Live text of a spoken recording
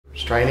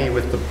Strainy,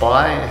 with the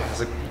bye,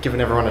 has it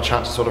given everyone a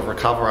chance to sort of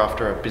recover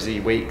after a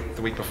busy week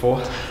the week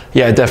before?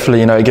 Yeah,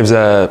 definitely. It gives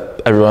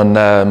everyone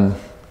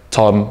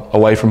time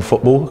away from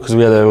football because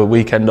we had a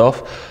weekend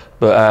off.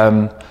 But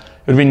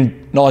it would have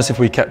been nice if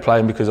we kept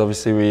playing because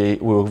obviously we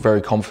were very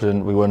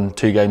confident. We won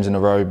 2 games in a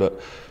row, but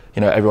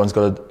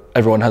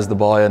everyone has the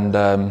bye, and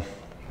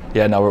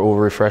now we're all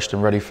refreshed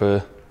and ready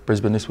for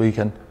Brisbane this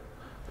weekend.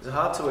 Is it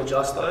hard to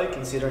adjust though,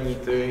 considering you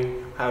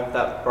do have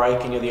that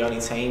break and you're the only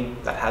team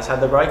that has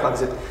had the break? Like,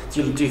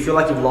 do you feel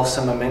like you've lost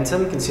some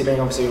momentum, considering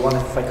obviously we won the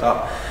FA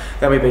Cup,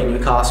 then we beat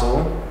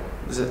Newcastle?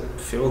 Does it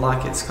feel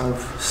like it's kind of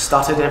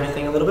stuttered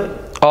everything a little bit?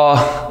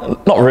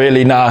 Not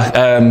really, nah.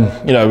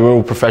 We're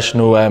all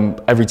professional.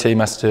 Every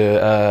team has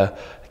to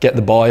get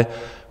the bye.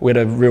 We had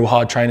a real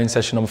hard training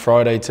session on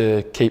Friday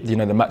to keep the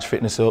match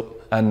fitness up,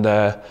 and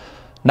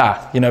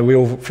we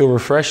all feel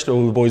refreshed.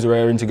 All the boys are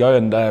raring to go,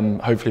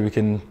 and hopefully we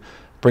can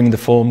bring the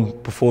form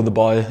before the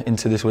bye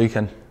into this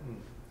weekend.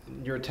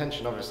 Your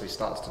attention obviously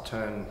starts to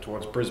turn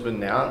towards Brisbane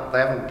now. They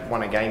haven't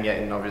won a game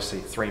yet in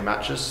obviously 3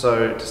 matches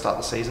to start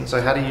the season. So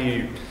how do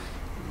you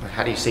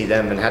see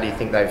them, and how do you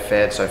think they've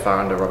fared so far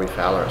under Robbie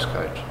Fowler as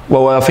coach?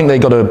 Well, I think they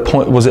got a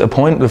point. Was it a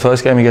point the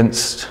first game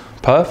against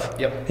Perth?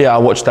 Yep. Yeah, I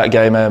watched that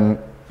game.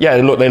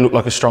 They look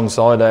like a strong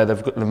side there.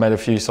 They've made a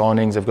few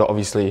signings. They've got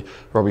obviously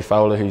Robbie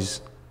Fowler, who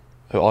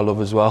I love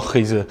as well.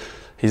 He's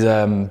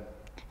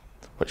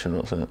which I'm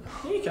not saying.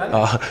 You can.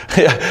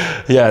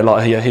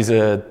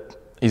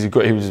 He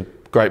was a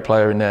great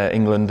player in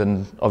England,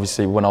 and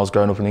obviously when I was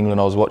growing up in England,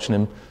 I was watching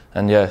him,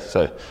 and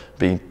so it'd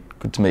be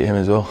good to meet him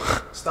as well.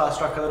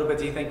 Starstruck a little bit,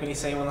 do you think, when you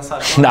see him on the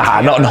side?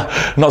 Nah, not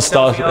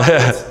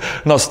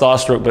starstruck. Not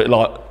starstruck, but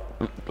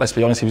let's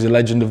be honest, he was a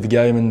legend of the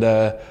game, and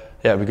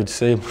it'd be good to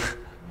see him.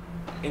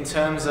 In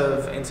terms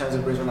of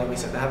Brisbane, like we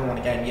said, they haven't won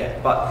a game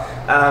yet, but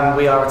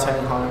we are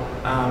returning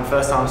home.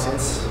 First time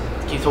since,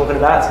 keep talking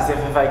about it, since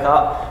the FA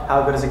Cup.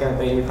 How good is it going to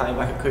be to be playing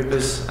back at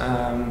Cooper's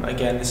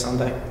again this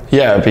Sunday?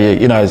 Yeah, it'd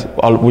be,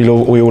 we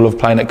all love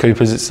playing at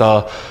Cooper's. It's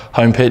our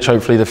home pitch.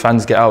 Hopefully the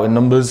fans get out in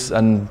numbers,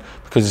 and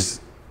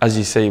because as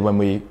you see when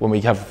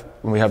we have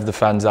the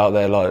fans out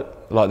there,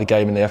 like the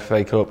game in the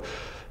FA Cup,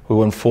 we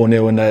won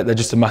 4-0, and they're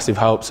just a massive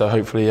help. So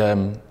hopefully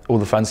all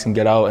the fans can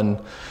get out, and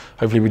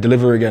hopefully we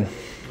deliver again.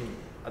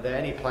 Are there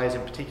any players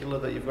in particular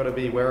that you've got to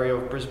be wary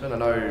of Brisbane? I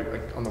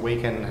know on the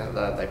weekend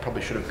they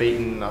probably should have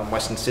beaten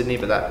Western Sydney,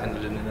 but that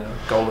ended in a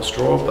goalless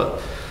draw. But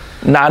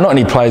not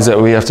any players that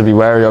we have to be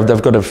wary of.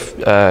 They've got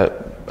a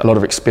lot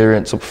of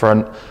experience up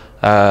front.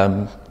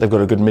 They've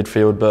got a good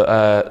midfield,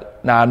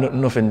 but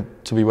nothing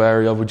to be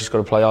wary of. We just got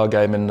to play our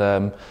game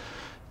and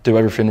do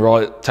everything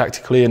right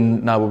tactically,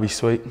 and now we'll be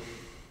sweet.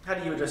 How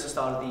do you address the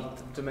start of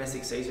the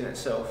domestic season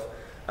itself?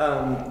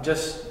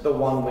 Just the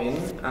 1 win,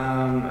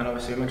 and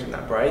obviously we mentioned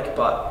that break,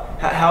 but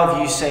how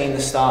have you seen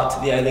the start to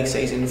the A-League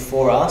season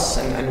for us,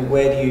 and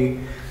where do you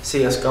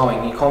see us going?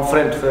 Are you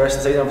confident for the rest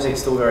of the season? Obviously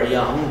it's still very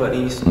young, but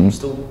he's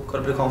still got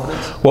a bit of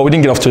confidence? Well, we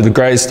didn't get off to the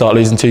greatest start,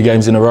 losing 2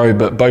 games in a row,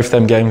 but both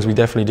them games we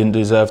definitely didn't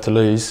deserve to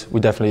lose. We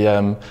definitely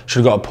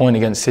should have got a point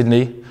against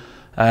Sydney,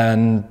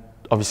 and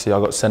obviously I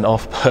got sent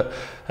off, but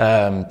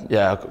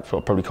I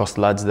probably cost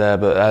the lads there.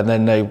 But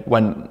then they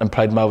went and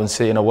played Melbourne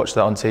City, and I watched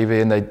that on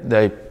TV, and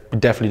they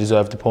definitely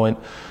deserved a point.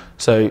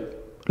 So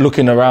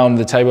looking around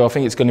the table, I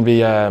think it's going to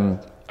be a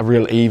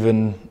real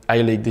even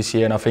A-League this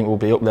year, and I think we'll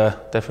be up there,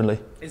 definitely.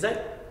 Is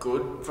that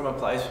good from a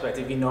player's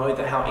perspective? You know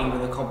that how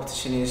even the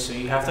competition is, so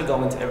you have to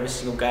go into every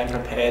single game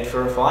prepared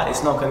for a fight.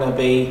 It's not going to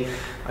be,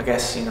 I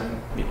guess,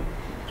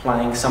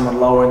 playing someone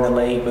lower in the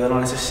league, but they're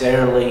not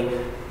necessarily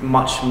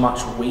much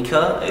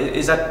weaker.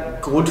 Is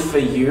that good for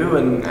you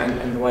and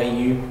the way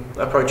you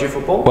approach your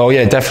football? Well,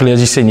 yeah, definitely. As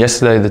you've seen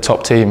yesterday, the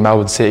top team,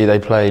 Melbourne City, they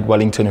played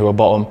Wellington, who are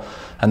bottom,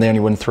 and they only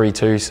won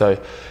 3-2.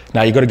 So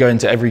now you've got to go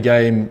into every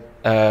game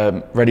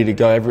ready to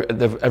go.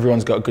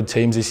 Everyone's got good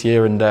teams this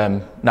year, and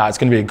it's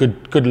going to be a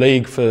good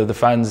league for the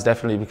fans,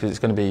 definitely, because it's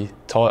going to be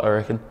tight, I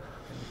reckon.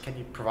 Can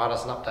you provide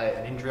us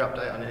an injury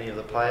update on any of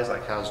the players?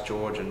 Like, how's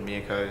George and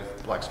Mirko,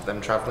 the likes of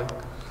them travelling?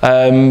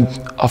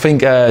 I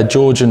think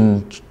George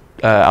and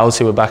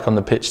Alcy were back on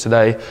the pitch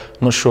today. I'm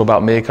not sure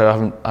about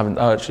Mirko.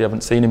 I actually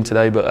haven't seen him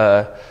today, but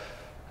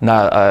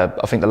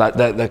I think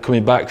they're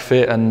coming back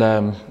fit, and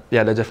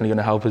they're definitely going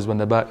to help us when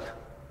they're back.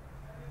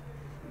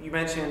 You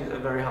mentioned a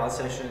very hard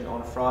session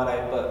on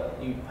Friday, but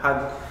you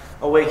had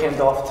a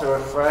weekend off to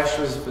refresh.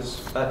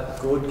 Was that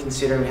good,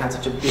 considering we had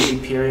such a busy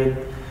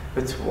period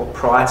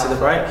prior to the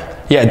break?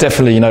 Yeah,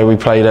 definitely. We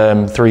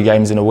played 3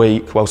 games in a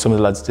week. Well, some of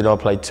the lads did. I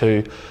played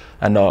 2.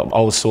 And I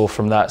was sore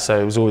from that,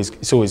 so it's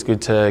always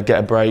good to get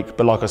a break.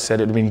 But like I said,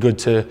 it would have been good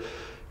to,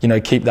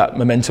 keep that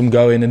momentum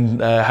going, and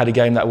had a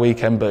game that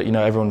weekend. But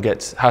everyone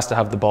has to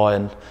have the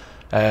bye,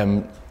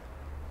 and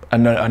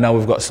now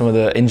we've got some of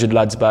the injured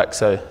lads back,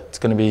 so it's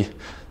going to be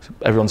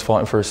everyone's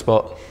fighting for a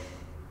spot.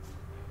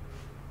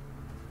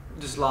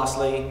 Just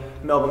lastly,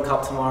 Melbourne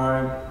Cup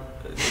tomorrow.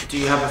 Do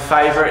you have a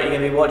favourite? Are you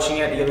going to be watching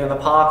it? Are you going to be on the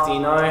park? Do you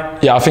know?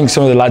 Yeah, I think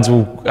some of the lads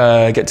will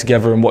get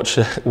together and watch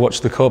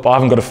the cup. I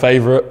haven't got a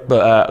favourite,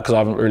 but because I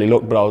haven't really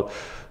looked, but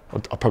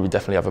I'll probably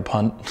definitely have a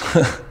punt.